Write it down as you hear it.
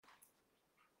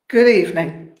Good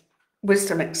evening.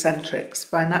 Wisdom Eccentrics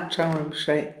by Natchal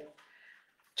Rinpoche.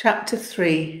 Chapter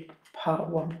 3, Part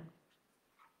 1.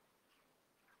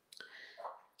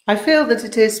 I feel that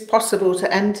it is possible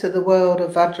to enter the world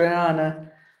of Vajrayana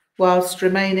whilst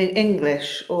remaining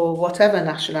English or whatever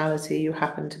nationality you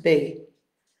happen to be.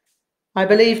 I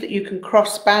believe that you can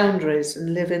cross boundaries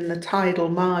and live in the tidal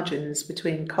margins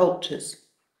between cultures.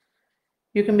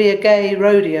 You can be a gay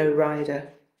rodeo rider,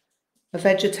 a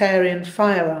vegetarian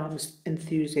firearms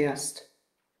enthusiast,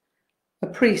 a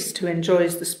priest who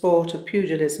enjoys the sport of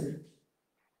pugilism,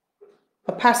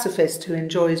 a pacifist who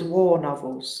enjoys war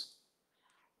novels,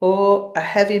 or a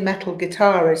heavy metal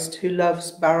guitarist who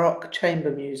loves Baroque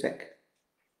chamber music.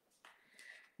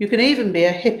 You can even be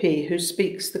a hippie who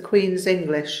speaks the Queen's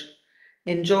English,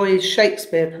 enjoys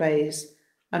Shakespeare plays,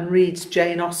 and reads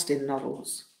Jane Austen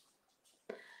novels.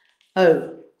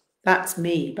 Oh, that's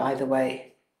me, by the way.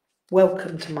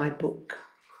 Welcome to my book.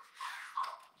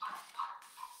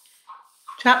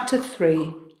 Chapter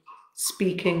 3,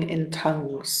 Speaking in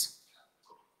Tongues.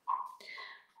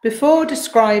 Before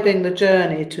describing the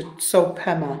journey to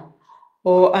Tsolpema,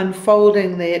 or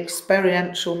unfolding the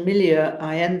experiential milieu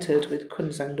I entered with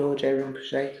Kunzang Dorje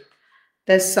Rinpoche,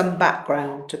 there's some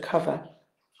background to cover.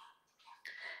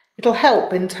 It'll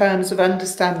help in terms of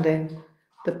understanding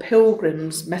the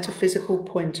pilgrim's metaphysical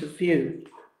point of view.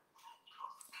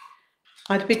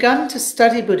 I'd begun to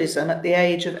study Buddhism at the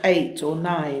age of 8 or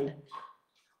 9,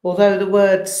 although the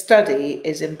word study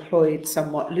is employed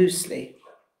somewhat loosely.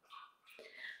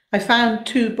 I found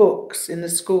 2 books in the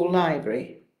school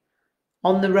library,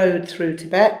 On the Road Through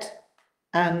Tibet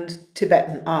and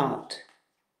Tibetan Art.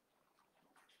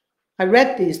 I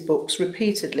read these books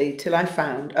repeatedly till I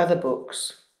found other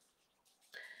books.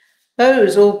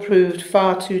 Those all proved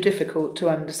far too difficult to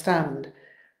understand,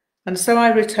 and so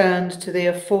I returned to the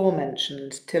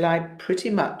aforementioned till I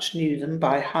pretty much knew them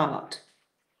by heart.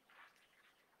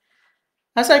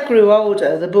 As I grew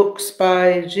older, the books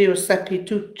by Giuseppe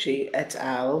Tucci et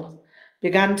al.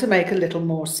 Began to make a little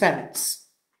more sense,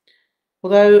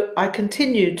 although I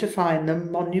continued to find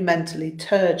them monumentally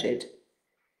turgid,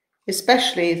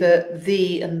 especially the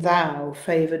thee and thou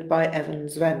favoured by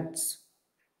Evans Wentz.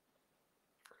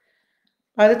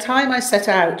 By the time I set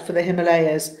out for the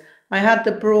Himalayas, I had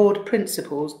the broad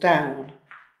principles down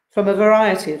from a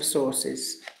variety of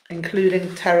sources, including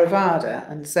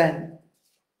Theravada and Zen.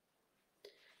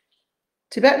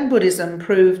 Tibetan Buddhism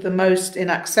proved the most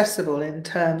inaccessible in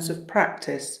terms of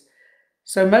practice,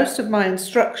 so most of my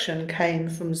instruction came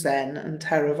from Zen and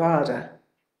Theravada.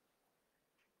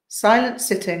 Silent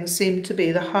sitting seemed to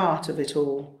be the heart of it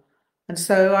all, and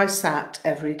so I sat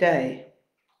every day.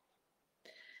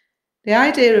 The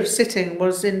idea of sitting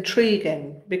was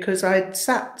intriguing because I'd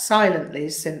sat silently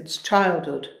since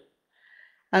childhood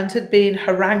and had been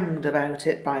harangued about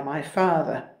it by my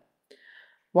father.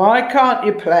 Why can't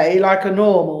you play like a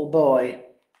normal boy?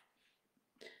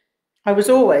 I was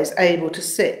always able to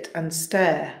sit and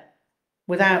stare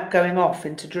without going off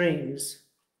into dreams.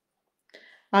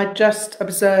 I'd just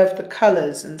observe the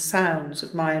colours and sounds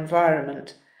of my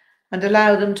environment and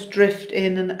allow them to drift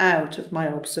in and out of my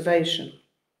observation.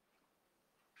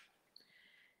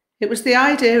 It was the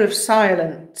idea of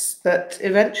silence that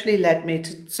eventually led me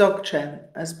to Dzogchen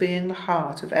as being the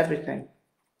heart of everything.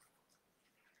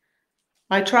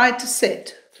 I tried to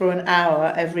sit for an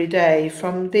hour every day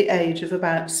from the age of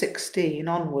about 16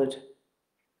 onward.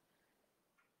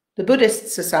 The Buddhist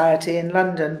Society in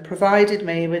London provided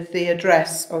me with the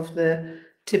address of the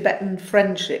Tibetan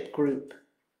Friendship Group,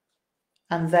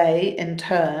 and they, in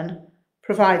turn,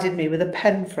 provided me with a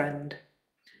pen friend,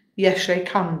 Yeshe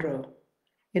Khandro,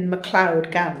 in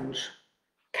MacLeod Ganj,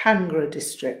 Kangra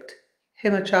district,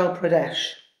 Himachal Pradesh,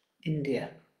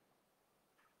 India.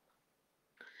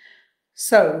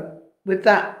 So, with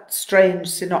that strange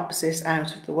synopsis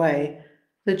out of the way,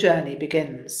 the journey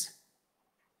begins.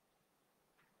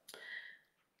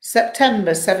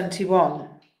 September 71,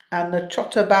 and the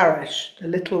Chota Barish, the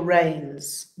little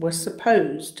rains, were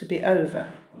supposed to be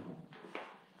over.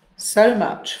 So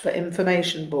much for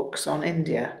information books on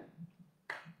India.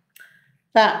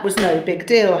 That was no big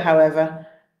deal, however,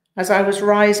 as I was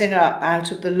rising up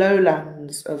out of the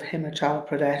lowlands of Himachal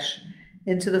Pradesh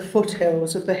into the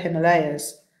foothills of the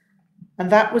Himalayas, and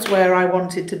that was where I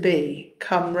wanted to be,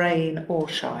 come rain or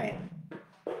shine.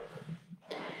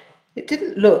 It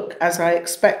didn't look as I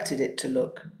expected it to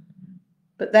look,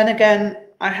 but then again,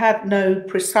 I had no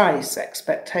precise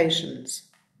expectations.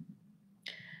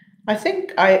 I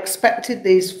think I expected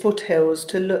these foothills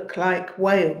to look like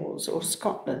Wales or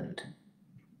Scotland.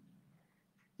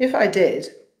 If I did,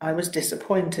 I was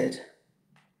disappointed.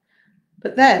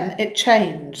 But then it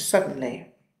changed suddenly.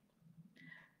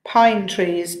 Pine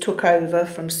trees took over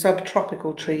from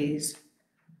subtropical trees.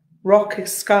 Rock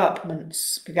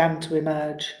escarpments began to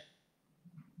emerge.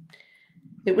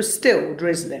 It was still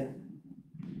drizzling.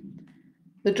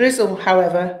 The drizzle,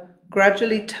 however,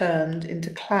 gradually turned into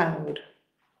cloud,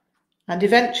 and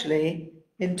eventually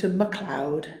into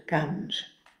MacLeod Gange.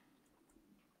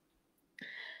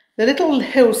 The little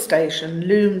hill station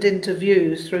loomed into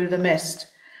view through the mist,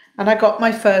 and I got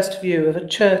my first view of a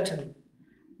churton,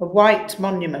 a white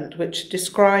monument which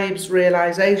describes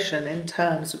realization in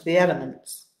terms of the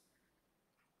elements.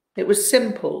 It was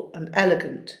simple and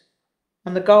elegant,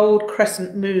 and the gold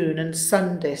crescent moon and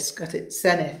sun disk at its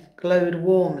zenith glowed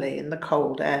warmly in the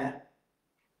cold air.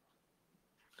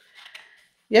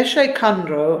 Yeshe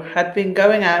Kundro had been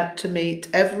going out to meet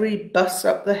every bus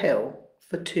up the hill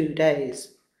for 2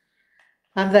 days,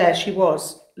 and there she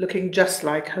was, looking just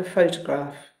like her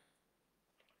photograph.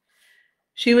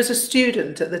 She was a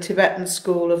student at the Tibetan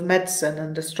School of Medicine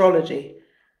and Astrology,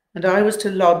 and I was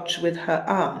to lodge with her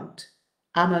aunt,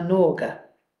 Amma Norga,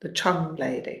 the Chung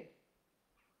lady.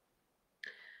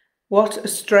 What a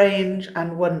strange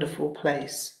and wonderful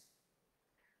place.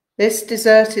 This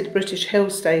deserted British hill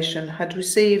station had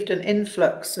received an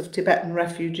influx of Tibetan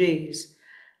refugees,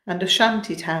 and a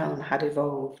shanty town had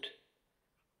evolved.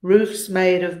 Roofs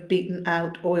made of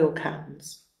beaten-out oil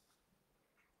cans.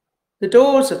 The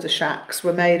doors of the shacks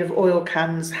were made of oil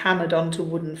cans hammered onto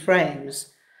wooden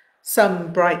frames,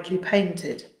 some brightly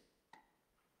painted.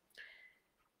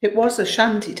 It was a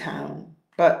shanty town,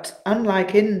 but,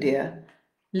 unlike India,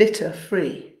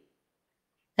 litter-free.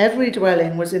 Every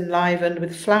dwelling was enlivened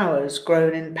with flowers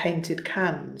grown in painted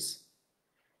cans.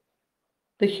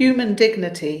 The human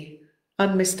dignity,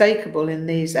 unmistakable in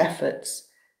these efforts,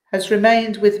 has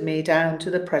remained with me down to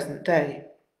the present day.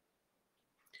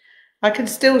 I can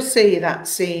still see that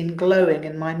scene glowing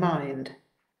in my mind.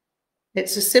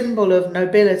 It's a symbol of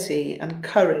nobility and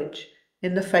courage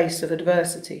in the face of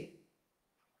adversity.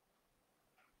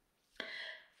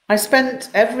 I spent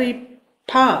every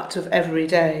part of every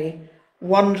day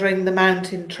wandering the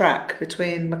mountain track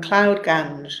between MacLeod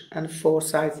Gange and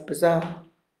Forsyth Bazaar.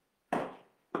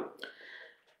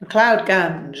 MacLeod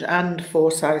Gange and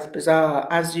Forsyth Bazaar,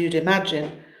 as you'd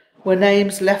imagine, were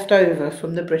names left over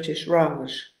from the British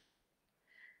Raj.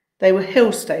 They were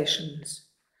hill stations,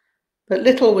 but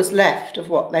little was left of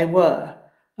what they were,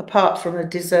 apart from a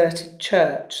deserted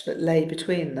church that lay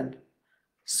between them,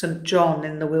 St. John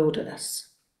in the Wilderness.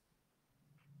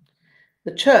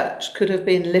 The church could have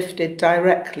been lifted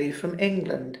directly from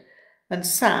England and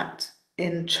sat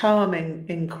in charming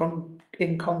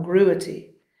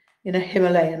incongruity in a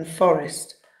Himalayan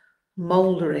forest,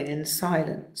 mouldering in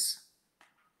silence.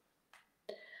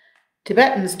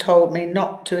 Tibetans told me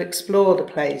not to explore the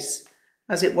place,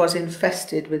 as it was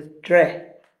infested with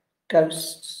dre,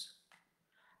 ghosts.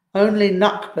 Only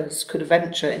Nakpas could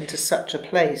venture into such a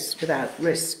place without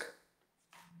risk.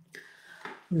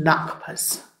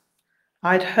 Nakpas.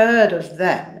 I'd heard of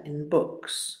them in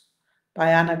books by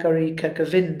Anagarika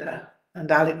Govinda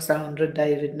and Alexandra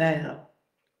David Nail.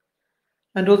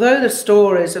 And although the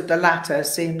stories of the latter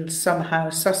seemed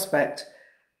somehow suspect,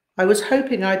 I was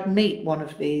hoping I'd meet one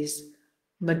of these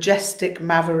majestic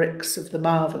mavericks of the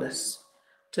marvellous,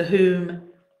 to whom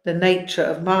the nature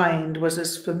of mind was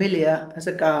as familiar as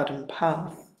a garden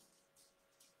path.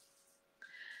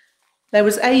 There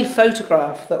was a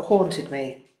photograph that haunted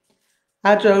me.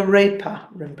 Adjo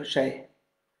Repa Rinpoche,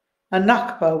 a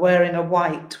Nakpa wearing a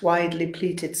white, widely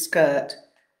pleated skirt,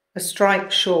 a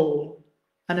striped shawl,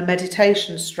 and a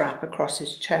meditation strap across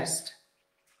his chest.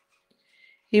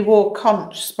 He wore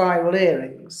conch spiral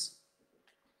earrings.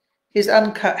 His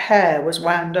uncut hair was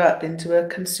wound up into a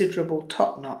considerable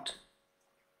topknot.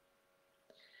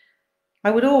 I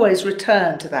would always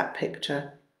return to that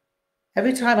picture.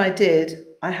 Every time I did,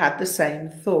 I had the same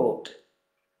thought.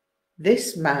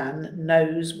 This man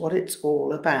knows what it's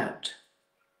all about.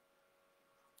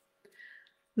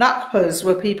 Nakpas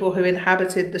were people who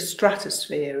inhabited the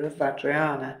stratosphere of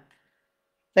Vajrayana.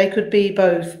 They could be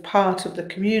both part of the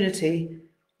community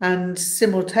and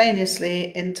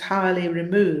simultaneously entirely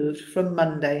removed from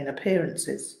mundane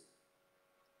appearances.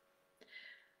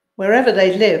 Wherever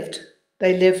they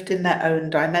lived in their own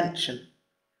dimension,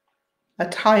 a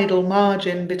tidal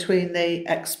margin between the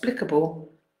explicable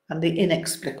and the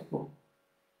inexplicable.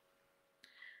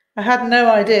 I had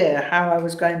no idea how I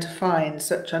was going to find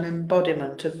such an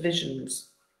embodiment of visions,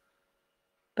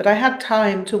 but I had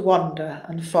time to wander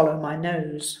and follow my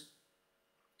nose.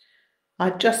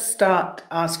 I'd just start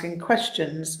asking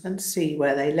questions and see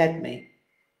where they led me.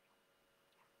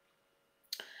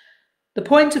 The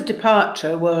point of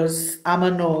departure was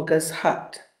Amanorga's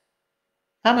hut.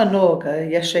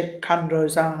 Amanorga, Yeshe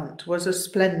Kandro's aunt, was a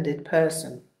splendid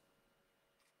person.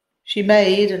 She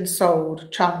made and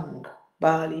sold chung,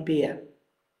 barley beer.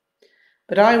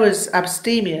 But I was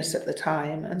abstemious at the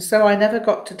time, and so I never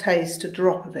got to taste a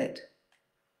drop of it.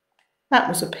 That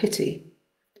was a pity.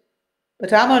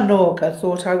 But Amanorga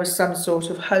thought I was some sort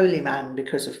of holy man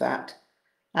because of that,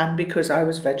 and because I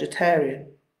was vegetarian.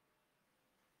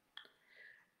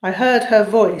 I heard her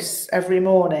voice every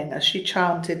morning as she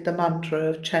chanted the mantra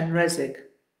of Chenrezig.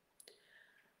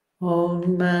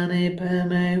 Om Mani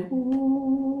Padme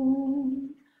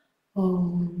Hum,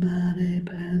 Om Mani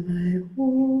Padme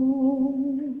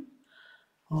Hum,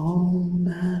 Om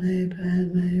Mani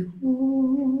Padme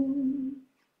Hum,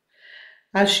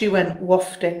 as she went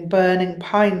wafting burning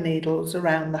pine needles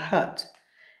around the hut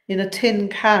in a tin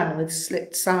can with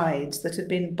slit sides that had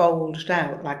been bulged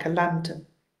out like a lantern.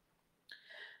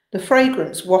 The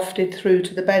fragrance wafted through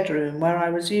to the bedroom where I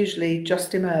was usually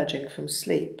just emerging from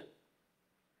sleep.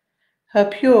 Her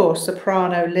pure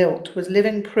soprano lilt was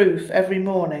living proof every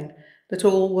morning that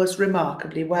all was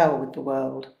remarkably well with the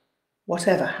world,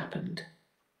 whatever happened.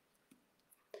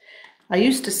 I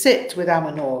used to sit with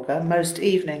Amanorga most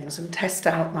evenings and test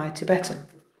out my Tibetan.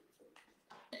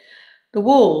 The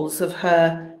walls of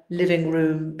her living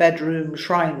room, bedroom,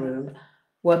 shrine room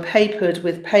were papered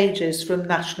with pages from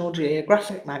National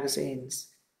Geographic magazines,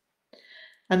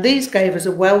 and these gave us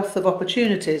a wealth of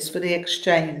opportunities for the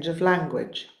exchange of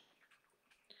language.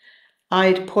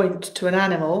 I'd point to an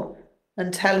animal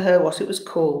and tell her what it was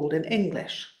called in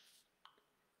English.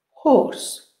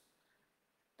 Horse.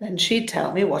 Then she'd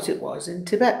tell me what it was in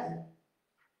Tibetan.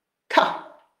 Ka!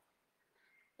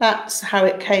 That's how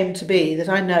it came to be that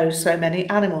I know so many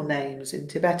animal names in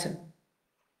Tibetan.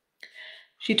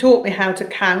 She taught me how to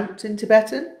count in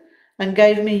Tibetan and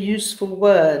gave me useful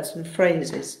words and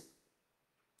phrases.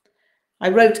 I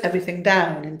wrote everything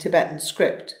down in Tibetan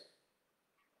script,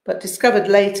 but discovered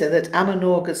later that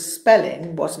Amanorga's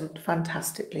spelling wasn't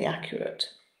fantastically accurate.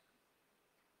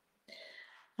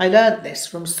 I learnt this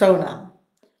from Sonam,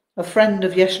 a friend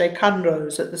of Yeshe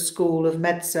Kandro's at the School of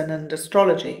Medicine and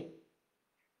Astrology.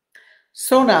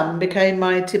 Sonam became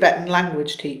my Tibetan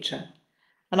language teacher,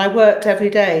 and I worked every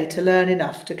day to learn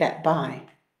enough to get by.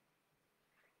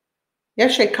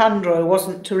 Yeshe Kandro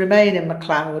wasn't to remain in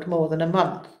MacLeod more than a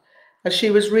month, as she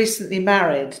was recently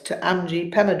married to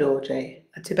Amji Pema Dorje,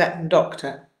 a Tibetan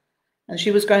doctor, and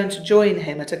she was going to join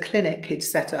him at a clinic he'd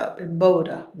set up in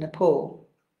Bodha, Nepal.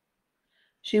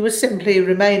 She was simply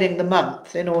remaining the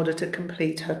month in order to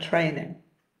complete her training.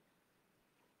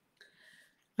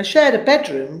 I shared a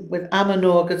bedroom with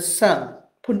Amanorga's son,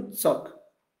 Puntsog.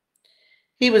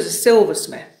 He was a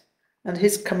silversmith, and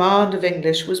his command of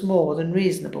English was more than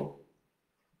reasonable.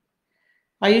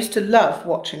 I used to love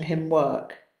watching him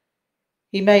work.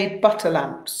 He made butter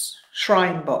lamps,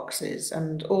 shrine boxes,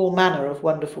 and all manner of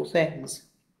wonderful things.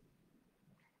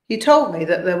 He told me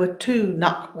that there were 2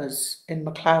 Nakwas in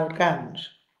MacLeod Ganj.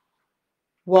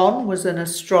 One was an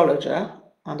astrologer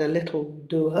and a little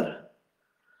doer.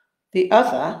 The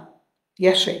other,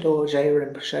 Yeshe Dorje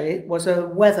Rinpoche, was a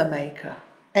weather maker,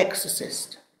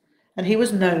 exorcist, and he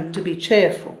was known to be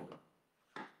cheerful.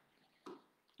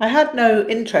 I had no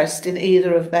interest in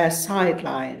either of their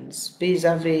sidelines,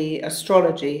 vis-à-vis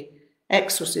astrology,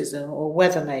 exorcism, or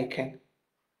weather making,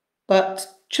 but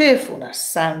cheerfulness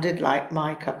sounded like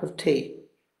my cup of tea.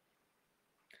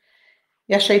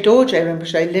 Yeshe Dorje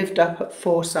Rinpoche lived up at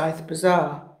Forsyth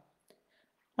Bazaar.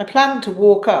 I planned to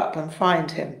walk up and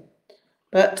find him,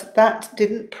 but that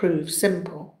didn't prove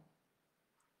simple.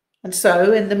 And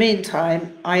so, in the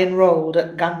meantime, I enrolled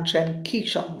at Gangchen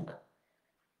Kishong.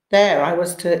 There I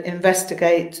was to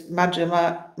investigate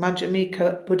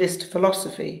Madhyamika Buddhist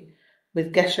philosophy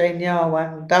with Geshe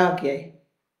Nyawang Dagye,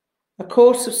 a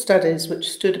course of studies which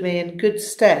stood me in good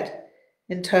stead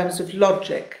in terms of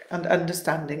logic and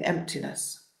understanding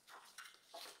emptiness.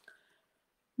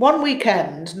 One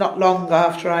weekend, not long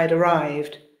after I'd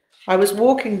arrived, I was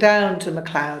walking down to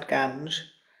MacLeod Ganj,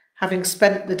 having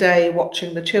spent the day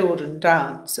watching the children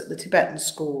dance at the Tibetan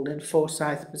school in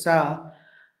Forsyth Bazaar,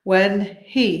 when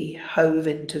he hove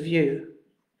into view.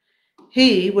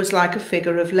 He was like a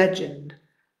figure of legend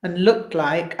and looked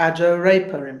like Ajo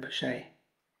Repa Rinpoche.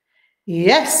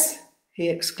 "Yes!" he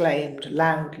exclaimed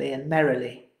loudly and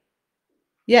merrily.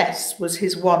 Yes was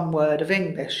his one word of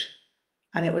English,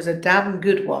 and it was a damn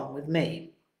good one with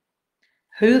me.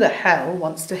 Who the hell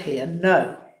wants to hear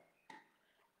no?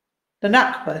 The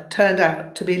Nakpa turned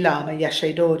out to be Lama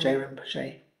Yeshe Dorje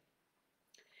Rinpoche.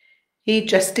 He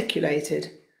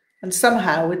gesticulated, and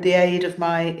somehow, with the aid of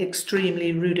my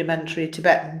extremely rudimentary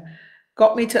Tibetan,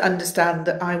 got me to understand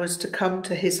that I was to come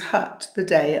to his hut the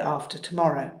day after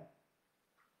tomorrow.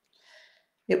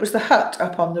 It was the hut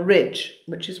up on the ridge,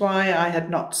 which is why I had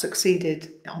not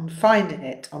succeeded on finding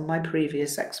it on my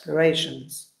previous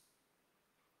explorations.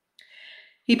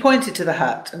 He pointed to the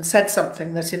hut and said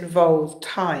something that involved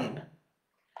time.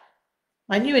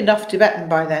 I knew enough Tibetan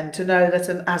by then to know that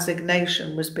an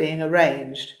assignation was being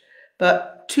arranged,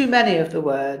 but too many of the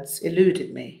words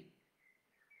eluded me.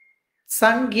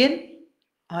 Sangyin,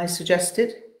 I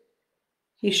suggested.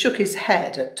 He shook his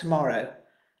head at tomorrow,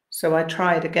 so I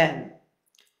tried again.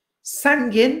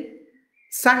 Sangyin,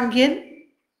 Sangyin.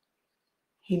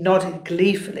 He nodded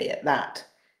gleefully at that.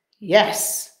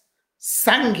 Yes,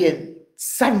 Sangyin,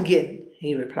 Sangyin,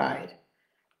 he replied,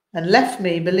 and left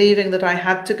me believing that I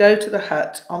had to go to the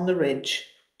hut on the ridge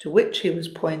to which he was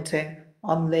pointing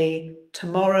on the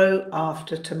tomorrow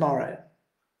after tomorrow.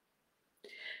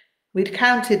 We'd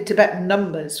counted Tibetan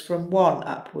numbers from 1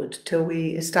 upward till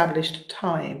we established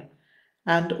time,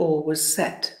 and all was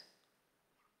set.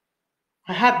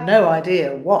 I had no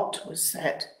idea what was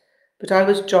set, but I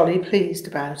was jolly pleased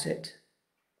about it.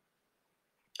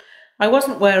 I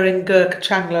wasn't wearing Gurkha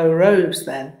Changlo robes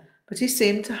then, but he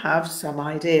seemed to have some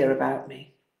idea about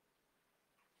me.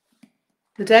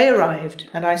 The day arrived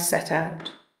and I set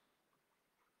out.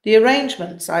 The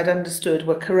arrangements I'd understood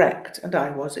were correct and I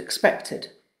was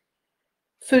expected.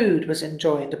 Food was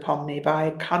enjoined upon me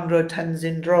by Khandro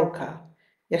Tenzin Drolkar,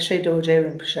 Yeshe Dorje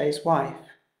Rinpoche's wife.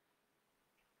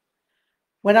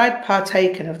 When I'd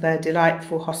partaken of their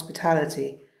delightful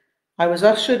hospitality, I was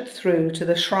ushered through to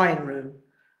the shrine room,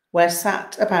 where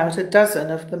sat about a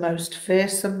dozen of the most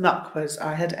fearsome Ngakpas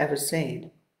I had ever seen.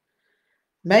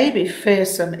 Maybe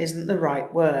fearsome isn't the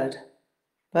right word,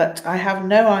 but I have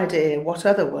no idea what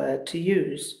other word to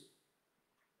use.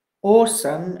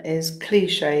 Awesome is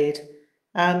cliched,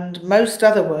 and most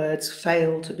other words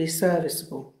fail to be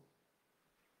serviceable.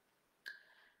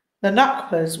 The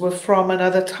Ngakpas were from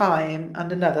another time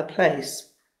and another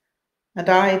place, and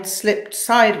I'd slipped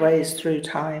sideways through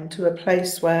time to a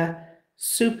place where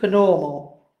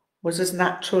supernormal was as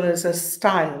natural as a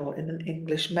stile in an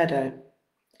English meadow,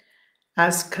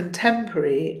 as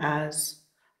contemporary as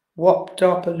wop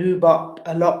dop a loobop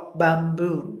a lop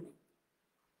bamboo.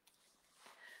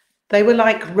 They were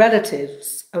like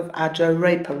relatives of Ajo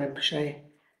Repa Rinpoche,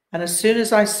 and as soon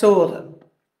as I saw them,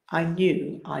 I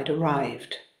knew I'd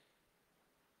arrived.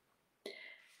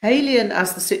 Alien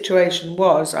as the situation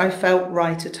was, I felt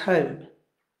right at home.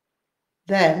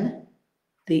 Then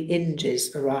the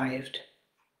Inges arrived.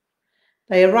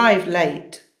 They arrived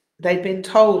late. They'd been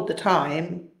told the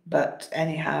time, but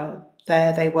anyhow,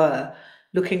 there they were,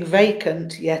 looking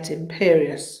vacant yet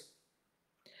imperious.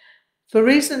 For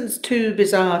reasons too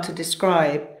bizarre to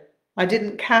describe, I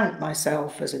didn't count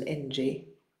myself as an Inji.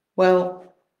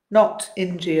 Well, not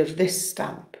Inji of this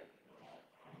stamp.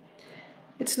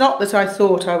 It's not that I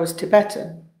thought I was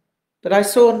Tibetan, but I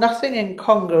saw nothing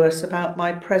incongruous about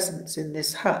my presence in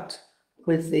this hut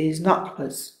with these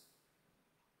Ngakpas.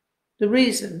 The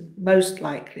reason, most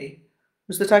likely,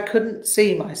 was that I couldn't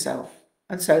see myself,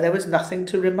 and so there was nothing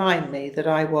to remind me that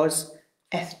I was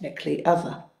ethnically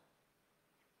other.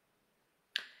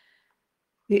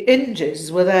 The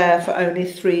Inges were there for only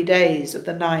 3 days of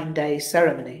the 9-day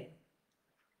ceremony.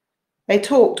 They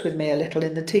talked with me a little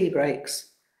in the tea breaks,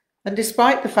 and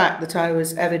despite the fact that I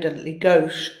was evidently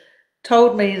gauche,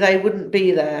 told me they wouldn't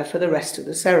be there for the rest of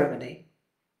the ceremony.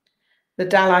 The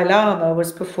Dalai Lama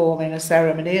was performing a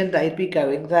ceremony and they'd be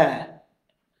going there.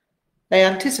 They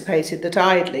anticipated that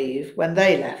I'd leave when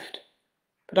they left,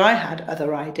 but I had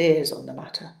other ideas on the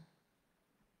matter.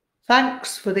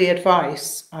 Thanks for the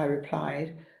advice, I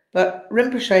replied, but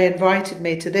Rinpoche invited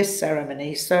me to this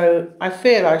ceremony, so I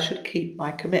feel I should keep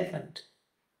my commitment.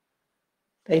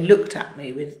 They looked at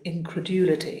me with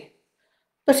incredulity.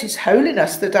 But His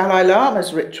Holiness the Dalai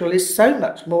Lama's ritual is so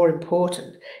much more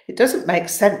important. It doesn't make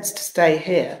sense to stay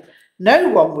here. No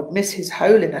one would miss His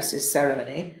Holiness's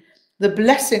ceremony. The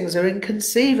blessings are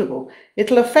inconceivable.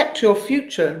 It'll affect your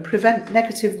future and prevent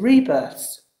negative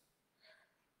rebirths.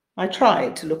 I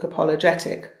tried to look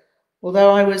apologetic,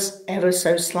 although I was ever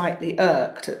so slightly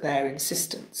irked at their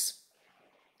insistence.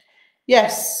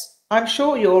 Yes, I'm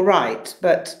sure you're right,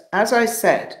 but as I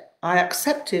said, I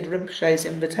accepted Rinpoche's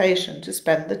invitation to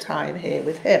spend the time here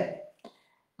with him.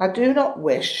 I do not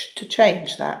wish to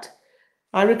change that.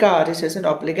 I regard it as an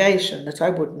obligation that I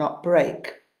would not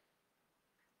break.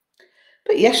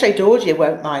 But Yeshe Dorje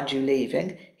won't mind you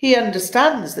leaving. He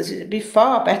understands that it would be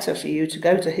far better for you to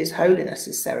go to His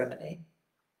Holiness's ceremony.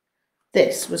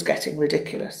 This was getting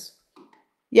ridiculous.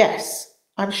 Yes,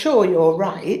 I'm sure you're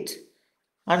right.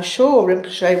 I'm sure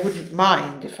Rinpoche wouldn't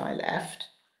mind if I left.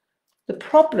 The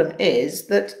problem is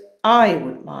that I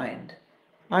would mind.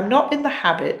 I'm not in the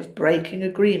habit of breaking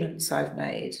agreements I've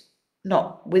made,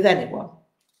 not with anyone.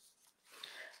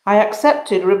 I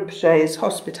accepted Rinpoche's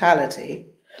hospitality.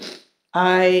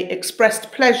 I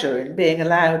expressed pleasure in being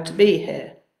allowed to be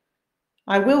here.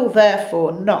 I will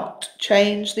therefore not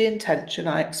change the intention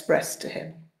I expressed to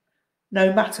him,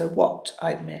 no matter what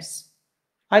I'd miss.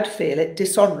 I'd feel it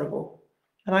dishonourable,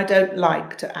 and I don't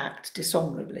like to act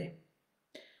dishonourably.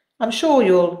 I'm sure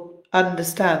you'll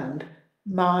understand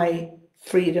my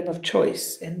freedom of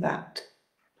choice in that.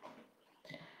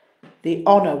 The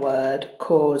honour word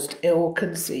caused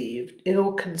ill-concealed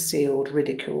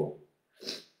ridicule.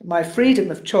 My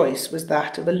freedom of choice was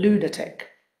that of a lunatic.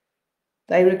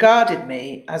 They regarded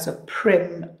me as a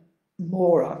prim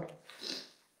moron.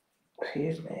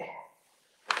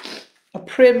 A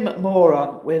prim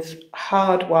moron with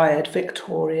hardwired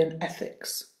Victorian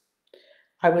ethics.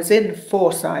 I was in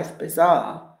Forsyth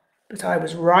Bazaar, but I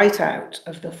was right out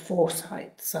of the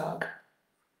Forsyth saga.